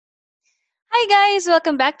Hi guys!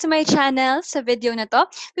 Welcome back to my channel. Sa video na to,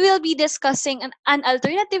 we will be discussing an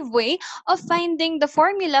alternative way of finding the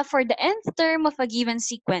formula for the nth term of a given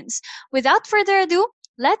sequence. Without further ado,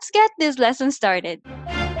 let's get this lesson started.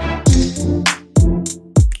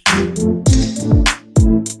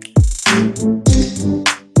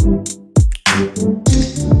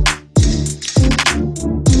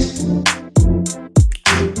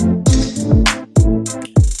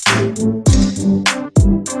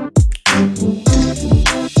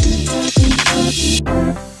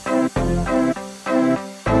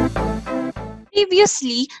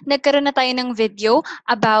 Previously, nagkaroon na tayo ng video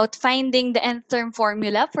about finding the nth term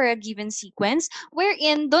formula for a given sequence,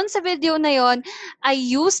 wherein doon sa video na yon, I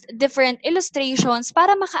used different illustrations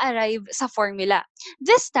para maka-arrive sa formula.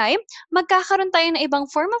 This time, magkakaroon tayo ng ibang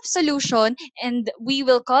form of solution and we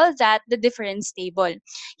will call that the difference table.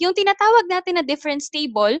 Yung tinatawag natin na difference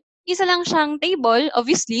table, isa lang siyang table,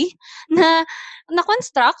 obviously, na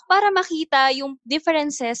construct para makita yung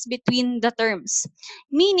differences between the terms.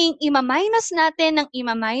 Meaning, ima-minus natin ng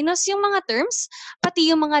ima-minus yung mga terms,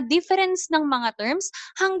 pati yung mga difference ng mga terms,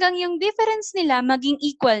 hanggang yung difference nila maging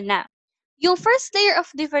equal na. Yung first layer of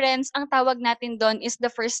difference, ang tawag natin doon is the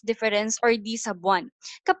first difference or d sub 1.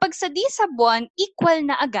 Kapag sa d sub 1, equal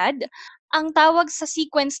na agad, ang tawag sa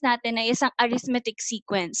sequence natin ay isang arithmetic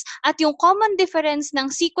sequence. At yung common difference ng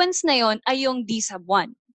sequence na yon ay yung d sub 1.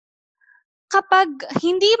 Kapag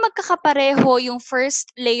hindi magkakapareho yung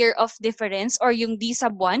first layer of difference or yung d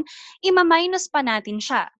sub 1, ima-minus pa natin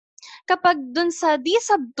siya. Kapag dun sa d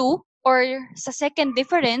sub 2 or sa second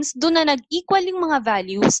difference, dun na nag-equal yung mga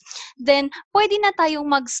values, then pwede na tayong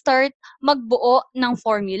mag-start magbuo ng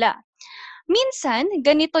formula. Minsan,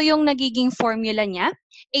 ganito yung nagiging formula niya,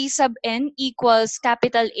 a sub n equals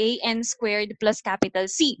capital A n squared plus capital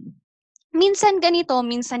C. Minsan ganito,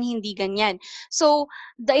 minsan hindi ganyan. So,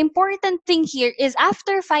 the important thing here is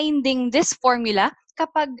after finding this formula,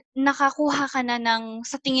 kapag nakakuha ka na ng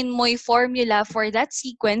sa tingin mo'y formula for that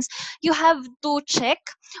sequence, you have to check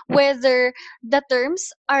whether the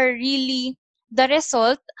terms are really the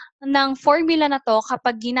result ng formula na to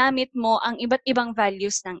kapag ginamit mo ang iba't ibang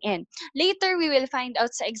values ng n. Later, we will find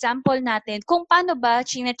out sa example natin kung paano ba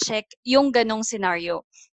chine-check yung ganong scenario.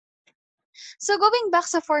 So going back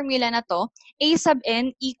sa formula na to, a sub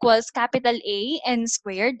n equals capital A n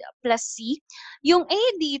squared plus C. Yung a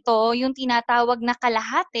dito, yung tinatawag na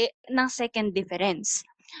kalahati ng second difference.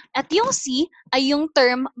 At yung C ay yung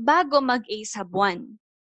term bago mag a sub 1.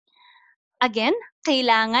 Again,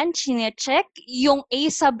 kailangan chine-check yung a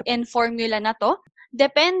sub n formula na to,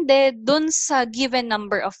 depende dun sa given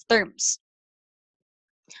number of terms.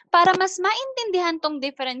 Para mas maintindihan tong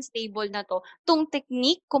difference table na to, tong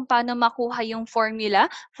technique kung paano makuha yung formula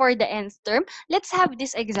for the nth term, let's have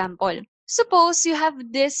this example. Suppose you have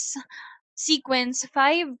this sequence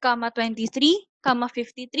 5, 23,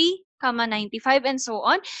 53, 95, and so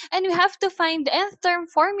on. And we have to find the nth term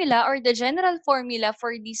formula or the general formula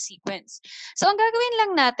for this sequence. So, ang gagawin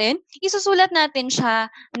lang natin, isusulat natin siya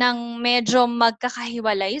ng medyo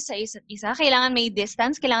magkakahiwalay sa isa't isa. Kailangan may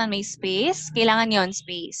distance, kailangan may space, kailangan yon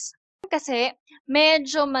space. Kasi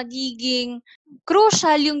medyo magiging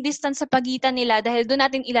crucial yung distance sa pagitan nila dahil doon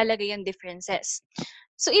natin ilalagay yung differences.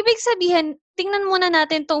 So, ibig sabihin, tingnan muna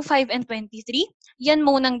natin tong 5 and 23. Yan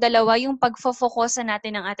munang dalawa yung pagfo-focusan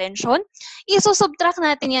natin ng attention. Isusubtract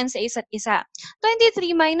natin yan sa isa't isa.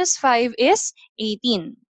 23 minus 5 is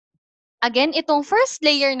 18. Again, itong first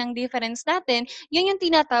layer ng difference natin, yun yung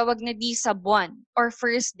tinatawag na d sub 1 or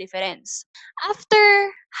first difference. After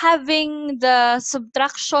having the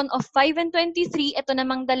subtraction of 5 and 23, ito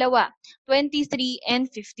namang dalawa, 23 and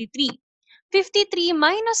 53. 53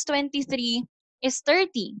 minus 23 is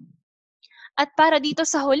 30. At para dito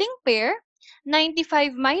sa huling pair,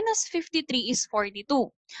 95 minus 53 is 42.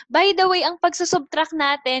 By the way, ang pagsusubtract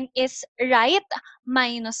natin is right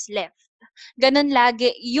minus left. Ganun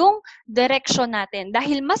lagi yung direction natin.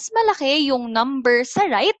 Dahil mas malaki yung number sa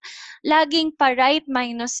right, laging pa right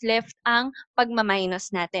minus left ang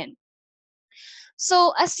pagmaminus natin.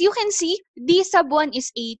 So, as you can see, d sub 1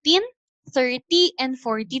 is 18, 30, and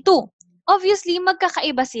 42. Obviously,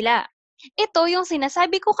 magkakaiba sila. Ito yung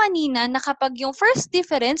sinasabi ko kanina na kapag yung first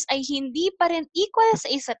difference ay hindi pa rin equal sa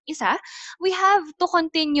isa't isa, we have to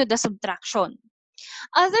continue the subtraction.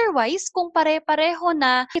 Otherwise, kung pare-pareho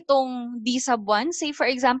na itong d sub 1, say for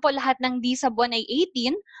example, lahat ng d sub 1 ay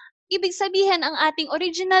 18, ibig sabihin ang ating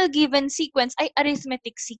original given sequence ay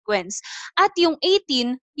arithmetic sequence. At yung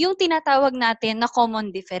 18, yung tinatawag natin na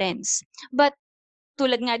common difference. But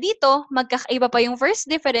tulad nga dito, magkakaiba pa yung first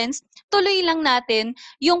difference, tuloy lang natin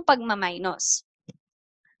yung pagmaminus.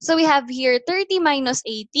 So we have here 30 minus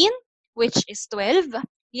 18, which is 12.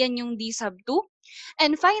 Yan yung d sub 2.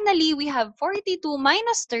 And finally, we have 42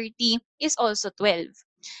 minus 30 is also 12.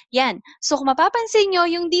 Yan. So kung mapapansin nyo,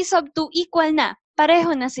 yung d sub 2 equal na.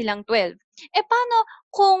 Pareho na silang 12. E paano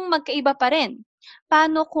kung magkaiba pa rin?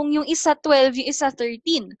 Paano kung yung isa 12, yung isa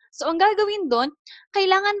 13? So ang gagawin doon,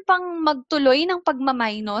 kailangan pang magtuloy ng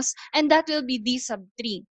pagmaminus and that will be d sub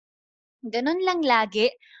 3. Ganun lang lagi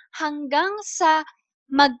hanggang sa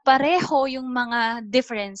magpareho yung mga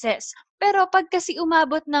differences. Pero pag kasi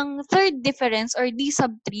umabot ng third difference or d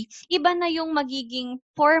sub 3, iba na yung magiging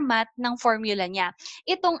format ng formula niya.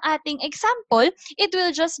 Itong ating example, it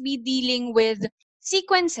will just be dealing with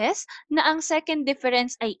sequences na ang second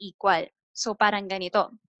difference ay equal. So parang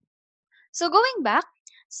ganito. So going back,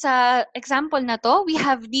 sa example na to, we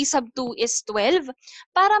have d sub 2 is 12.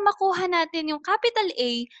 Para makuha natin yung capital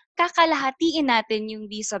A, kakalahatiin natin yung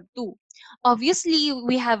d sub 2. Obviously,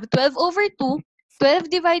 we have 12 over 2.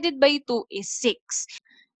 12 divided by 2 is 6.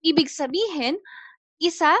 Ibig sabihin,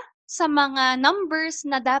 isa sa mga numbers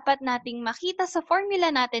na dapat nating makita sa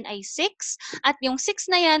formula natin ay 6 at yung 6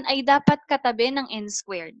 na yan ay dapat katabi ng n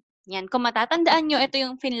squared. Yan, kung matatandaan nyo, ito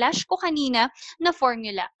yung finlash ko kanina na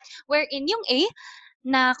formula. Wherein yung A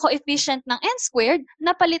na coefficient ng n squared,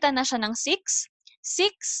 napalitan na siya ng 6.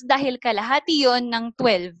 6 dahil kalahati yon ng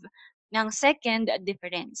 12 ng second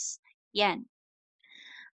difference. Yan.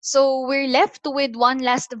 So, we're left with one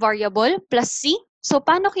last variable, plus c. So,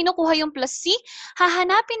 paano kinukuha yung plus c?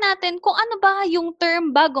 Hahanapin natin kung ano ba yung term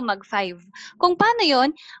bago mag-5. Kung paano yon,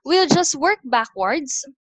 we'll just work backwards.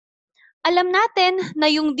 Alam natin na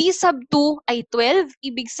yung d sub 2 ay 12.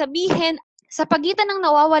 Ibig sabihin, sa pagitan ng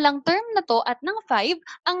nawawalang term na to at ng 5,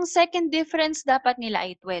 ang second difference dapat nila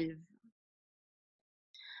ay 12.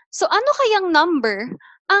 So, ano kayang number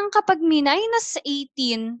ang kapag minus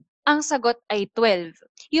 18, ang sagot ay 12?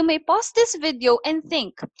 You may pause this video and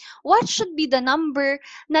think, what should be the number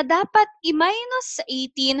na dapat i-minus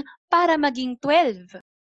 18 para maging 12?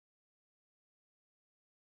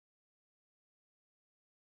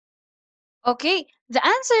 Okay, the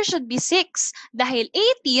answer should be 6 dahil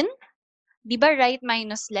 18, di ba right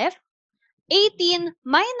minus left? 18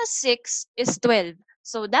 minus 6 is 12.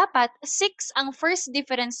 So, dapat 6 ang first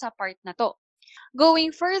difference sa part na to. Going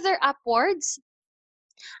further upwards,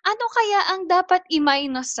 ano kaya ang dapat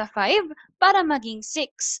i-minus sa 5 para maging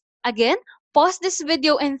 6? Again, pause this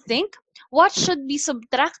video and think, what should be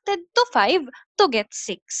subtracted to 5 to get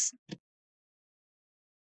 6?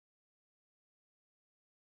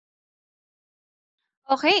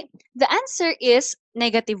 Okay, the answer is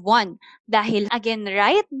negative 1. Dahil again,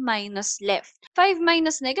 right minus left. 5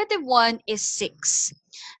 minus negative 1 is 6.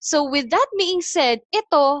 So with that being said,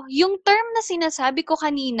 ito yung term na sinasabi ko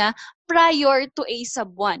kanina prior to a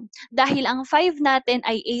sub 1. Dahil ang 5 natin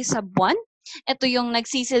ay a sub 1, ito yung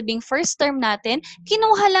nagsisilbing first term natin,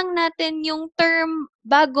 kinuha lang natin yung term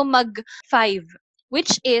bago mag 5,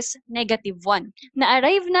 which is negative 1.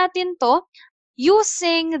 Na-arrive natin to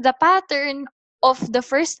using the pattern of the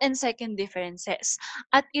first and second differences.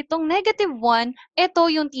 At itong negative 1, ito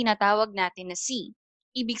yung tinatawag natin na C.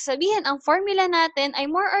 Ibig sabihin, ang formula natin ay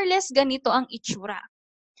more or less ganito ang itsura.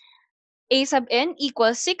 A sub n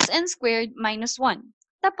equals 6n squared minus 1.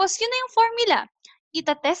 Tapos, yun na yung formula.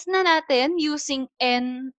 Itatest na natin using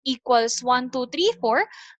n equals 1, 2, 3, 4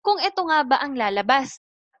 kung ito nga ba ang lalabas.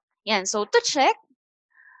 Yan. So, to check,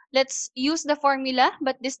 let's use the formula,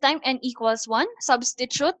 but this time n equals 1.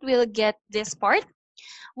 Substitute, we'll get this part.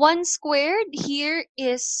 1 squared here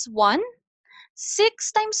is 1.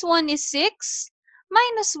 6 times 1 is 6.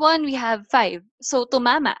 Minus 1, we have 5. So,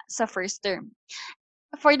 tumama sa first term.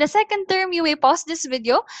 For the second term, you may pause this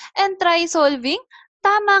video and try solving.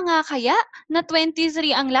 Tama nga kaya na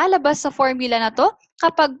 23 ang lalabas sa formula na to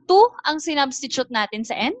kapag 2 ang sinubstitute natin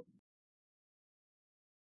sa n?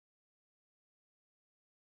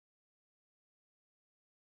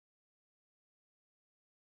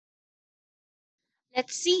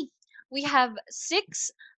 Let's see. We have 6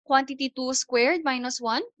 quantity 2 squared minus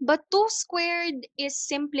 1, but 2 squared is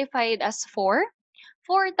simplified as 4.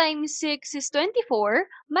 4 times 6 is 24.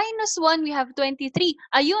 Minus 1, we have 23.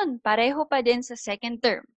 Ayun, pareho pa din sa second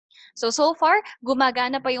term. So far,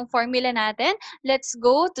 gumagana pa yung formula natin. Let's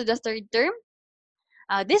go to the third term.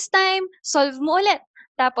 This time, solve mo ulit.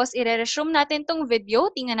 Tapos, i-resume natin tong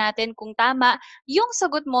video. Tingnan natin kung tama yung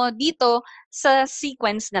sagot mo dito sa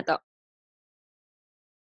sequence na to.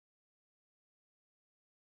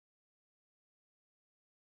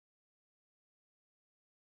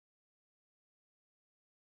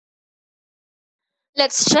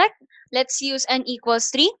 Let's check. Let's use n equals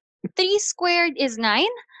 3. 3 squared is 9.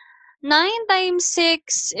 9 times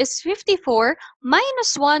 6 is 54,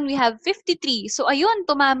 minus 1, we have 53. So, ayun,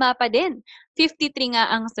 tumama pa din. 53 nga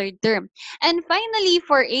ang third term. And finally,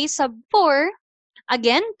 for a sub 4,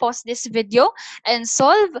 again, pause this video and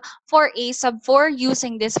solve for a sub 4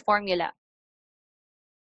 using this formula.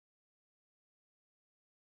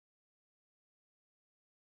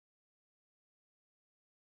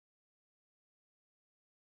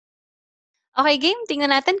 Okay, game.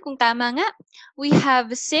 Tingnan natin kung tama nga. We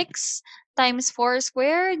have 6 times 4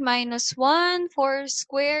 squared minus 1. 4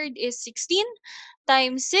 squared is 16.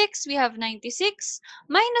 Times 6, we have 96.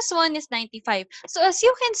 Minus 1 is 95. So as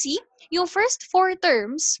you can see, yung first 4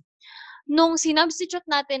 terms, nung sinubstitute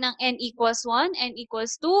natin ng n equals 1, n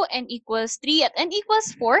equals 2, n equals 3, at n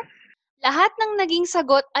equals 4, lahat ng naging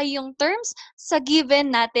sagot ay yung terms sa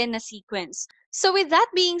given natin na sequence. So with that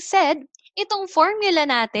being said, itong formula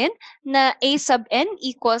natin na a sub n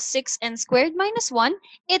equals 6n squared minus 1,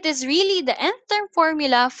 it is really the nth term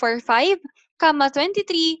formula for 5,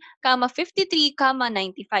 23, 53,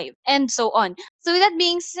 95, and so on. So with that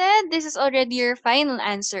being said, this is already your final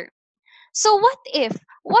answer. So what if?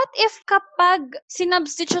 What if kapag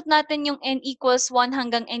sinubstitute natin yung n equals 1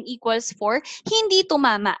 hanggang n equals 4, hindi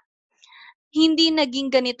tumama? Hindi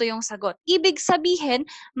naging ganito yung sagot. Ibig sabihin,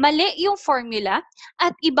 mali yung formula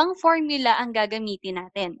at ibang formula ang gagamitin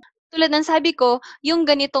natin. Tulad ng sabi ko, yung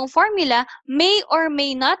ganitong formula may or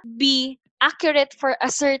may not be accurate for a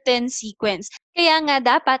certain sequence. Kaya nga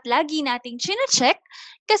dapat lagi nating chine-check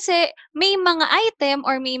kasi may mga item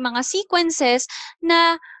or may mga sequences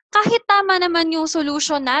na kahit tama naman yung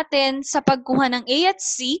solution natin sa pagkuha ng A at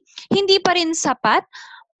C, hindi pa rin sapat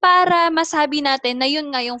para masabi natin na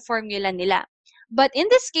yun nga yung formula nila. But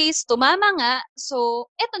in this case, tumama nga, so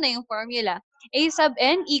ito na yung formula. A sub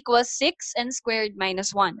n equals 6n squared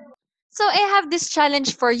minus 1. So I have this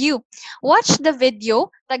challenge for you. Watch the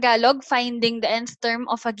video, Tagalog, Finding the Nth Term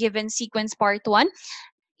of a Given Sequence Part 1.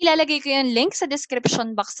 Ilalagay ko yung link sa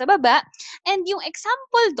description box sa baba. And yung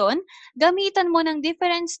example doon, gamitan mo ng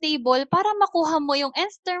difference table para makuha mo yung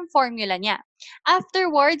nth term formula niya.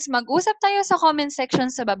 Afterwards, mag-usap tayo sa comment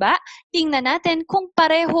section sa baba. Tingnan natin kung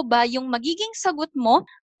pareho ba yung magiging sagot mo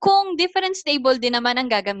kung difference table din naman ang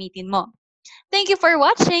gagamitin mo. Thank you for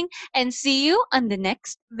watching and see you on the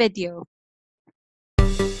next video.